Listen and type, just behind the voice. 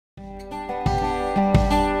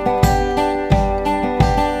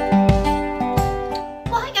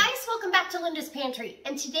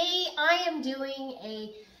am doing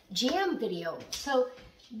a jam video. So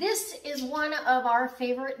this is one of our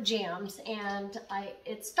favorite jams, and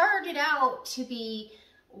it started out to be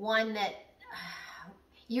one that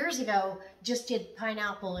years ago just did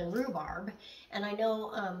pineapple and rhubarb. And I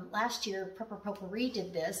know last year Prepper Potpourri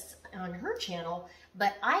did this on her channel,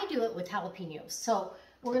 but I do it with jalapenos. So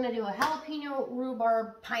we're gonna do a jalapeno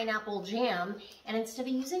rhubarb pineapple jam, and instead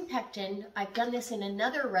of using pectin, I've done this in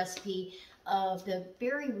another recipe of the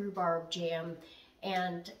berry rhubarb jam,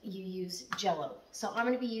 and you use Jello. So I'm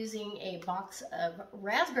gonna be using a box of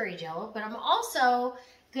raspberry Jello, but I'm also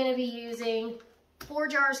gonna be using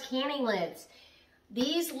ForJars canning lids.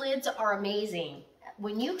 These lids are amazing.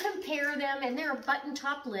 When you compare them, and they're a button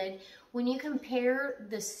top lid, when you compare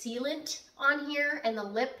the sealant on here and the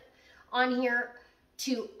lip on here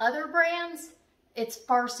to other brands, it's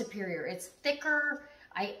far superior. It's thicker.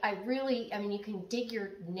 I mean, you can dig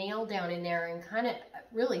your nail down in there and kind of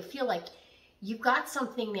really feel like you've got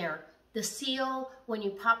something there. The seal, when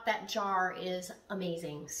you pop that jar, is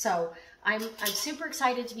amazing. So I'm super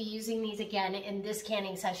excited to be using these again in this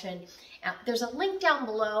canning session. There's a link down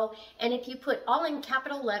below, and if you put all in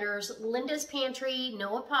capital letters, Linda's Pantry,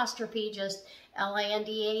 no apostrophe, just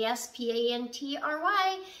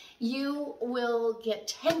LINDASPANTRY, you will get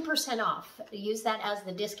 10% off. Use that as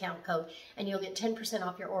the discount code, and you'll get 10%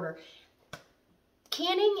 off your order.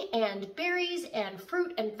 Canning and berries and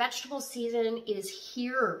fruit and vegetable season is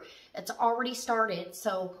here. It's already started,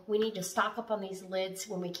 so we need to stock up on these lids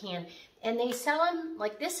when we can. And they sell them,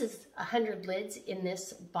 like this is 100 lids in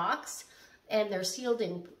this box, and they're sealed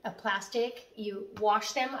in a plastic. You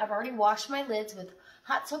wash them. I've already washed my lids with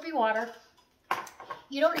hot soapy water.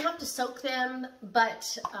 You don't have to soak them,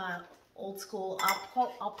 but old school,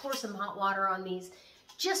 I'll pour some hot water on these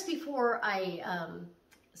just before I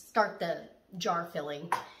start the jar filling.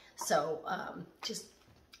 So just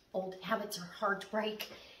old habits are hard to break.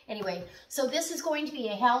 Anyway, so this is going to be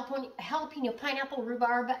a jalapeno pineapple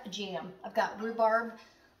rhubarb jam. I've got rhubarb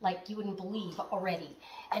like you wouldn't believe already,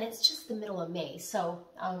 and it's just the middle of May, so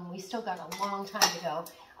we still got a long time to go.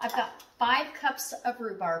 I've got 5 cups of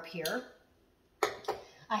rhubarb here.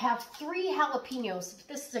 I have 3 jalapenos.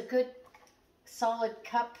 This is a good solid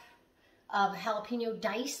cup of jalapeno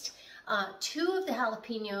diced. 2 of the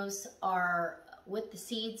jalapenos are with the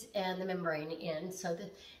seeds and the membrane in, so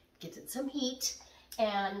that gives it some heat,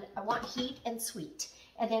 and I want heat and sweet.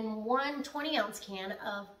 And then 1 20-ounce can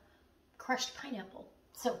of crushed pineapple.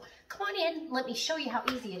 So come on in, let me show you how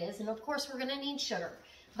easy it is, and of course we're gonna need sugar.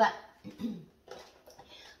 But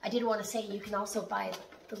I did want to say you can also buy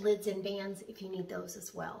the lids in bands if you need those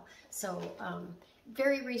as well. So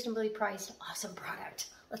very reasonably priced, awesome product.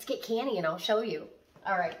 Let's get canning and I'll show you.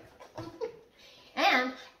 All right.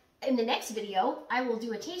 And in the next video, I will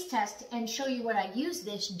do a taste test and show you what I use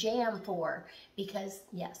this jam for, because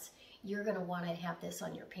yes, you're gonna want to have this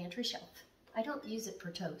on your pantry shelf. I don't use it for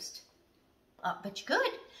toast, but you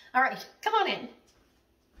could. All right, come on in.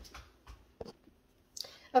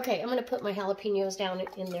 Okay, I'm gonna put my jalapenos down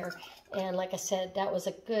in there, and like I said, that was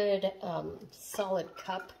a good solid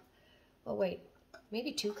cup. Oh wait,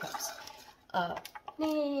 maybe 2 cups.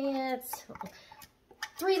 It's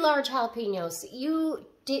 3 large jalapenos. You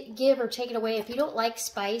give or take it away. If you don't like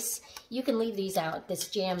spice, you can leave these out. This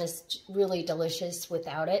jam is really delicious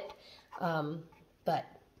without it. But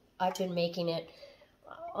I've been making it.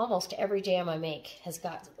 Almost every jam I make has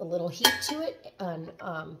got a little heat to it, and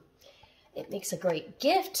it makes a great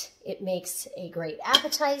gift. It makes a great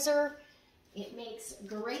appetizer. It makes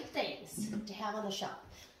great things to have on the shelf.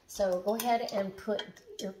 So go ahead and put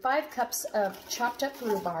your 5 cups of chopped up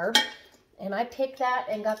rhubarb. And I picked that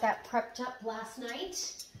and got that prepped up last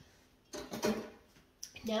night.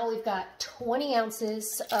 Now we've got 20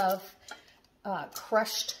 ounces of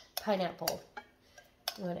crushed pineapple.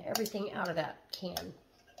 I want everything out of that can.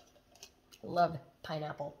 Love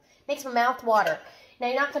pineapple. Makes my mouth water. Now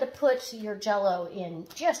you're not going to put your Jello in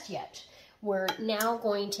just yet. We're now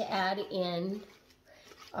going to add in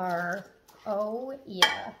our, our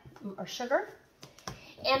sugar.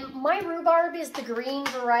 And my rhubarb is the green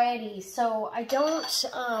variety, so I don't,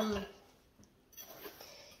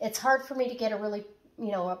 it's hard for me to get a really,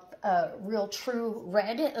 a real true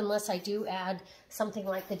red unless I do add something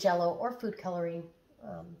like the Jello or food coloring.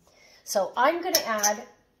 So I'm going to add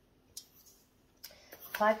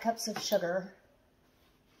 5 cups of sugar.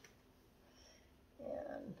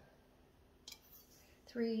 And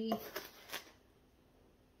 3,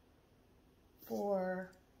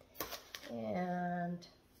 4, and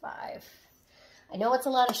 5. I know it's a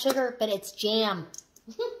lot of sugar, but it's jam.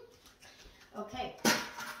 Okay.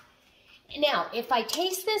 Now, if I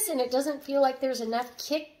taste this and it doesn't feel like there's enough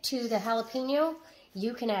kick to the jalapeno,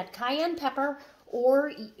 you can add cayenne pepper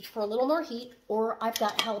or for a little more heat, or I've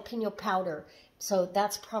got jalapeno powder. So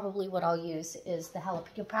that's probably what I'll use is the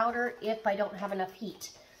jalapeno powder if I don't have enough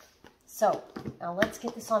heat. So now let's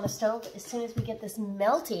get this on the stove. As soon as we get this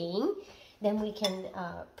melting, then we can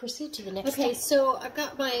proceed to the next step. Okay, so I've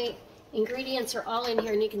got my ingredients are all in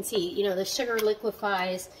here, and you can see, you know, the sugar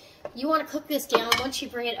liquefies. You want to cook this down. Once you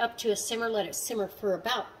bring it up to a simmer, let it simmer for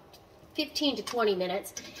about 15 to 20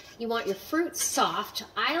 minutes. You want your fruit soft.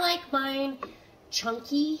 I like mine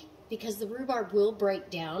chunky because the rhubarb will break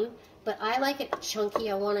down, but I like it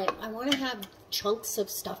chunky. I want to have chunks of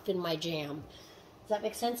stuff in my jam. Does that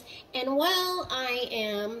make sense? And while I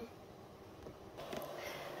am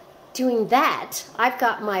doing that, I've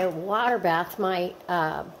got my water bath, my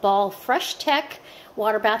Ball Fresh Tech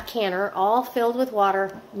water bath canner, all filled with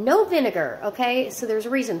water, no vinegar, okay? So there's a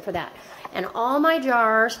reason for that. And all my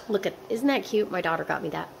jars, look at, isn't that cute? My daughter got me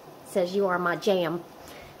that. It says, "You are my jam."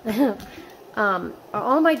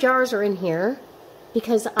 All my jars are in here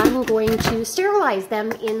because I'm going to sterilize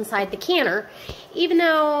them inside the canner, even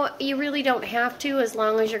though you really don't have to as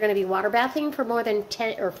long as you're going to be water bathing for more than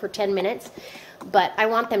 10 minutes. But I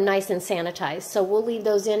want them nice and sanitized, so we'll leave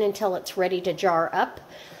those in until it's ready to jar up.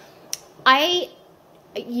 I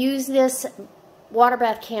use this water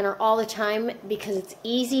bath canner all the time because it's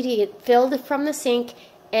easy to get filled from the sink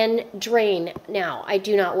and drain. Now, I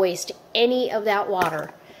do not waste any of that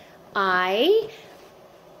water. I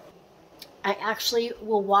actually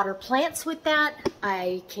will water plants with that.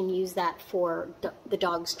 I can use that for the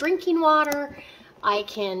dog's drinking water. I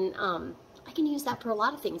can use that for a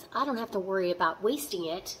lot of things. I don't have to worry about wasting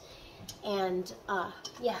it. And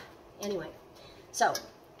yeah, anyway. So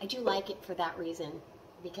I do like it for that reason,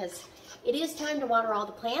 because it is time to water all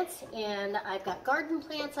the plants, and I've got garden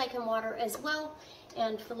plants I can water as well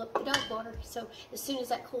and fill up the dog water. So as soon as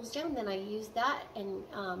that cools down, then I use that, and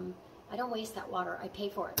I don't waste that water. I pay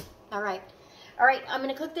for it. All right. All right, I'm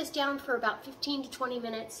going to cook this down for about 15 to 20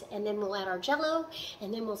 minutes, and then we'll add our Jell-O,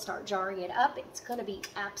 and then we'll start jarring it up. It's going to be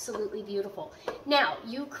absolutely beautiful. Now,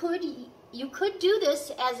 you could do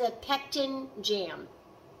this as a pectin jam.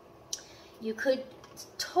 You could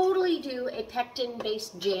totally do a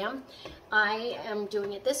pectin-based jam. I am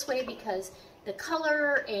doing it this way because the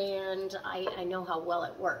color, and I know how well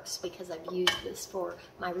it works because I've used this for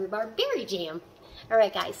my rhubarb berry jam. All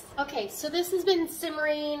right, guys. Okay, so this has been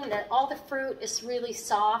simmering. All the fruit is really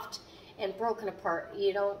soft and broken apart.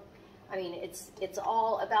 You don't, I mean, it's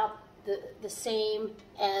all about the same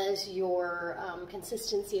as your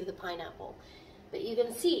consistency of the pineapple. But you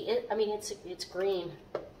can see it. I mean, it's green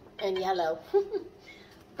and yellow.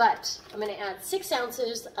 But I'm going to add 6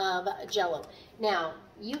 ounces of Jell-O. Now,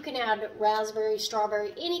 you can add raspberry,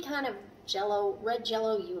 strawberry, any kind of Jell-O, red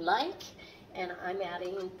Jell-O you like. And I'm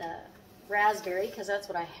adding the raspberry because that's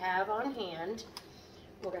what I have on hand.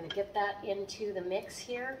 We're going to get that into the mix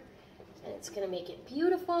here, and it's going to make it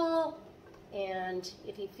beautiful. And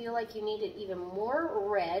if you feel like you need it even more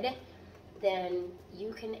red, then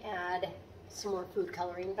you can add some more food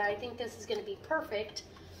coloring. But I think this is going to be perfect.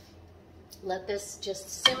 Let this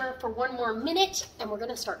just simmer for 1 more minute, and we're going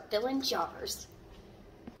to start filling jars.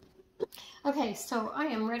 Okay, so I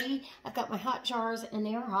am ready. I've got my hot jars, and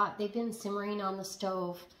they are hot. They've been simmering on the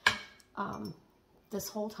stove this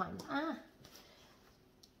whole time.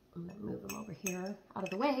 I'm going to move them over here out of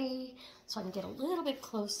the way so I can get a little bit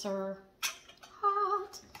closer.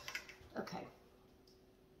 Hot. Okay.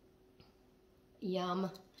 Yum.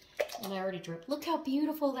 And I already dripped. Look how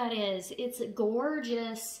beautiful that is. It's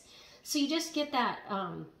gorgeous. So you just get that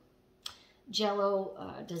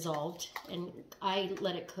Jell-O dissolved, and I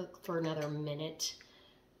let it cook for another minute,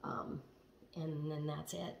 and then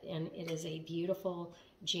that's it. And it is a beautiful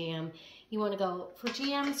jam. You want to go for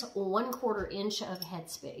jams 1/4 inch of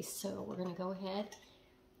headspace. So we're going to go ahead,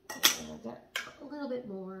 and I've got a little bit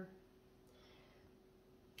more.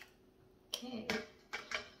 Okay.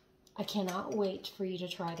 I cannot wait for you to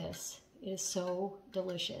try this. It is so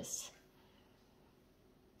delicious.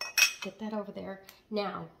 Get that over there.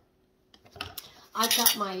 Now, I've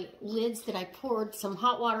got my lids that I poured some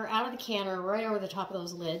hot water out of the canner right over the top of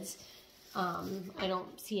those lids. I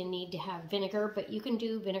don't see a need to have vinegar, but you can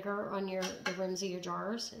do vinegar on the rims of your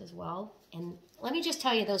jars as well. And let me just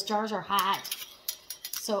tell you, those jars are hot.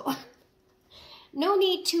 So no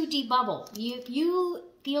need to debubble. If you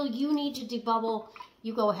feel you need to debubble,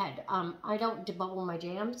 you go ahead. I don't debubble my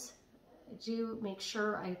jams. I do make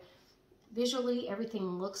sure visually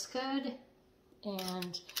everything looks good.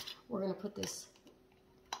 And we're going to put this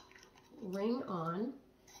ring on,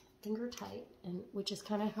 finger tight, and which is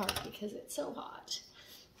kind of hard because it's so hot.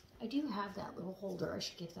 I do have that little holder. I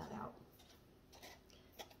should get that out.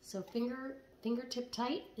 So fingertip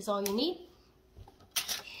tight is all you need.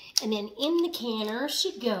 And then in the canner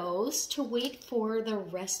she goes to wait for the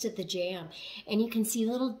rest of the jam. And you can see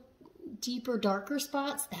little deeper, darker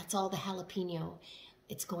spots. That's all the jalapeno.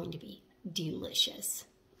 It's going to be delicious.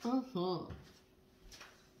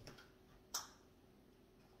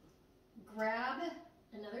 Grab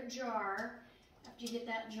another jar after you get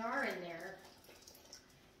that jar in there.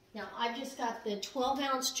 Now I've just got the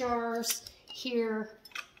 12-ounce jars here.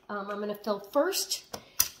 I'm going to fill first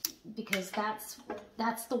because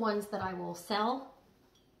that's the ones that I will sell.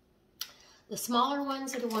 The smaller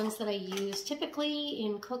ones are the ones that I use typically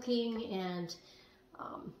in cooking, and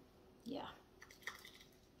yeah,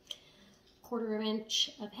 1/4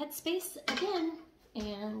 inch of headspace again,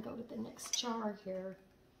 and go to the next jar here.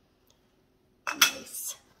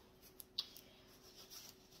 Nice.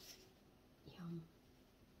 Yum.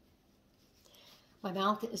 My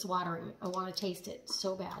mouth is watering. I want to taste it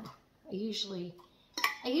so bad. I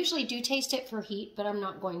usually do taste it for heat, but I'm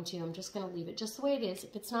not going to. I'm just going to leave it just the way it is.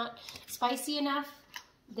 If it's not spicy enough,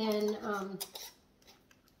 then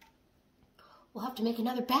we'll have to make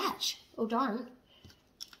another batch. Oh, darn.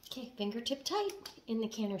 Okay, fingertip tight. In the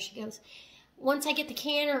canner she goes. Once I get the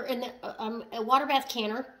canner, in the, a water bath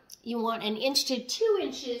canner, you want 1 inch to 2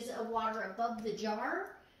 inches of water above the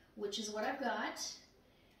jar, which is what I've got.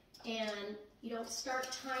 And you don't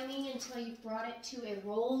start timing until you've brought it to a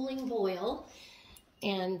rolling boil.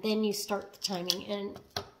 And then you start the timing. And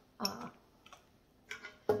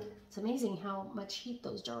it's amazing how much heat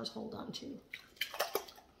those jars hold on to.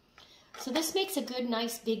 So this makes a good,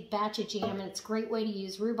 nice, big batch of jam. And it's a great way to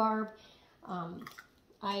use rhubarb.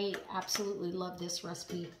 I absolutely love this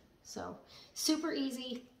recipe. So super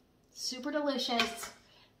easy. Super delicious.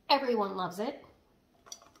 Everyone loves it.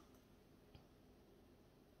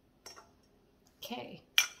 Okay,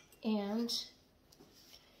 and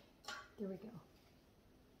there we go.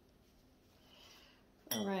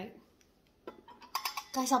 All right.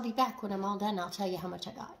 Guys, I'll be back when I'm all done. I'll tell you how much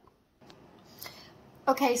I got.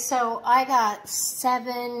 Okay, so I got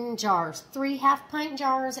 7 jars, 3 half-pint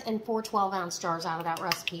jars and 4 12-ounce jars out of that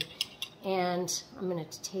recipe. And I'm going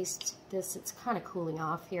to taste this. It's kind of cooling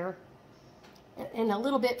off here. And a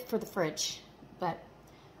little bit for the fridge, but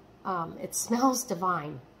it smells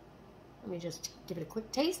divine. Let me just give it a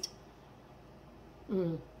quick taste.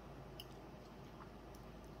 Oh,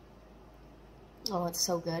 it's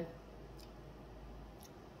so good.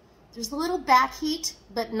 There's a little back heat,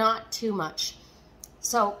 but not too much.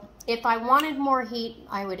 So if I wanted more heat,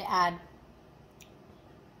 I would have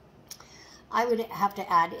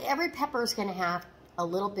to add, every pepper is going to have a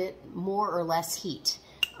little bit more or less heat.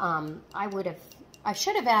 I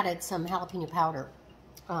should have added some jalapeno powder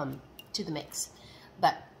to the mix,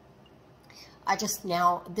 but I just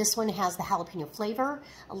now, this one has the jalapeno flavor,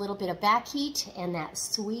 a little bit of back heat, and that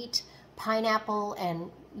sweet pineapple,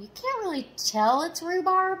 and you can't really tell it's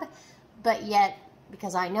rhubarb, but yet,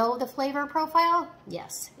 because I know the flavor profile,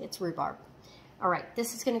 yes, it's rhubarb. All right,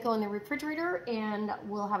 this is going to go in the refrigerator, and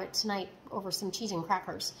we'll have it tonight over some cheese and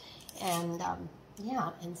crackers, and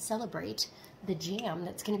yeah, and celebrate the jam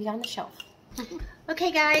that's going to be on the shelf.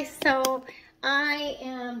 Okay, guys, so I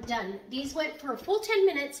am done. These went for a full 10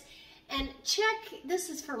 minutes, and check, this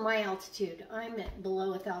is for my altitude. I'm at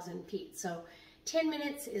below 1,000 feet, so 10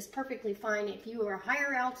 minutes is perfectly fine. If you are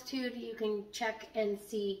higher altitude, you can check and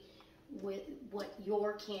see what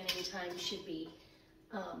your canning time should be.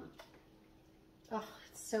 Oh,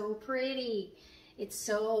 it's so pretty. It's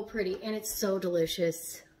so pretty, and it's so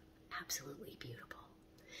delicious. Absolutely beautiful.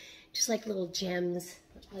 Just like little gems,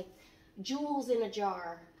 like jewels in a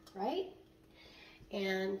jar, right?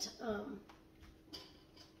 And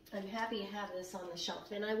I'm happy to have this on the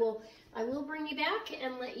shelf, and I will bring you back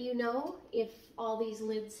and let you know if all these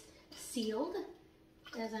lids sealed,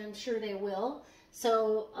 as I'm sure they will.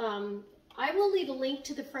 So I will leave a link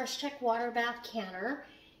to the Fresh Tech Water Bath Canner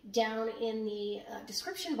down in the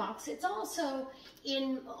description box. It's also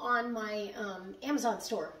on my Amazon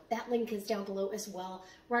store. That link is down below as well,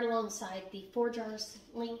 right alongside the ForJars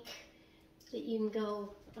link that you can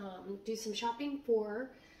go do some shopping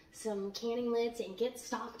for some canning lids and get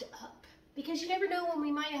stocked up, because you never know when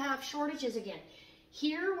we might have shortages again.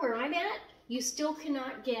 Here where I'm at, you still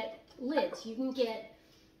cannot get lids. You can get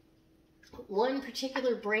one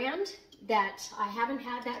particular brand that I haven't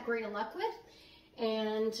had that great of luck with,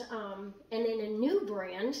 and then a new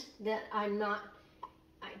brand that I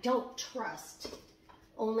don't trust,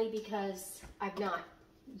 only because I've not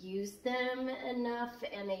used them enough,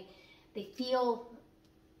 and they feel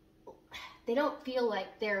they don't feel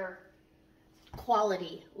like they're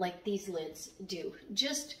quality like these lids do.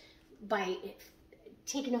 Just by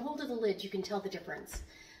taking a hold of the lid, you can tell the difference.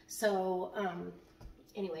 So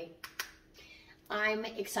anyway, I'm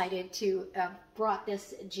excited to have brought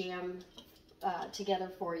this jam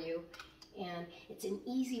together for you. And it's an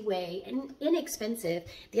easy way and inexpensive.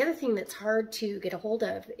 The other thing that's hard to get a hold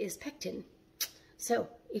of is pectin. So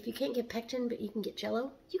if you can't get pectin, but you can get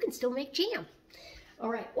Jell-O, you can still make jam. All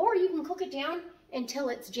right, or you can cook it down until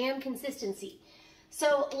it's jam consistency.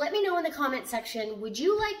 So let me know in the comment section, would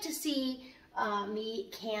you like to see me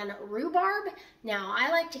can rhubarb? Now, I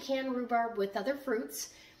like to can rhubarb with other fruits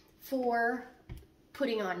for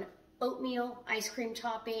putting on oatmeal, ice cream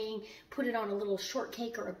topping, put it on a little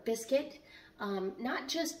shortcake or a biscuit. Not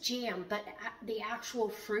just jam, but the actual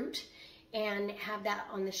fruit, and have that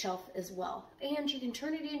on the shelf as well. And you can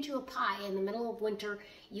turn it into a pie in the middle of winter.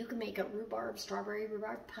 You can make a rhubarb, strawberry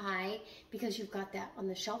rhubarb pie because you've got that on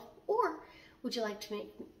the shelf. Or would you like to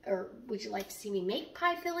make, or would you like to see me make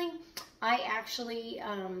pie filling? I actually,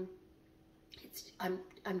 I'm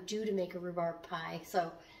due to make a rhubarb pie. So,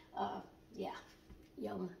 yeah,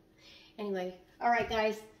 yum. Anyway, all right,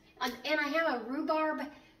 guys. And I have a rhubarb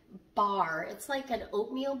bar. It's like an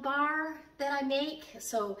oatmeal bar that I make.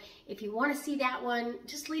 So if you want to see that one,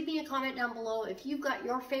 just leave me a comment down below. If you've got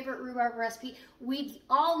your favorite rhubarb recipe, we'd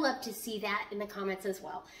all love to see that in the comments as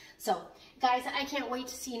well. So guys, I can't wait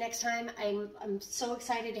to see you next time. I'm so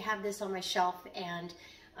excited to have this on my shelf, and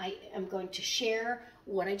I am going to share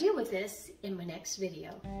what I do with this in my next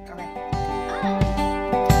video. All right, bye.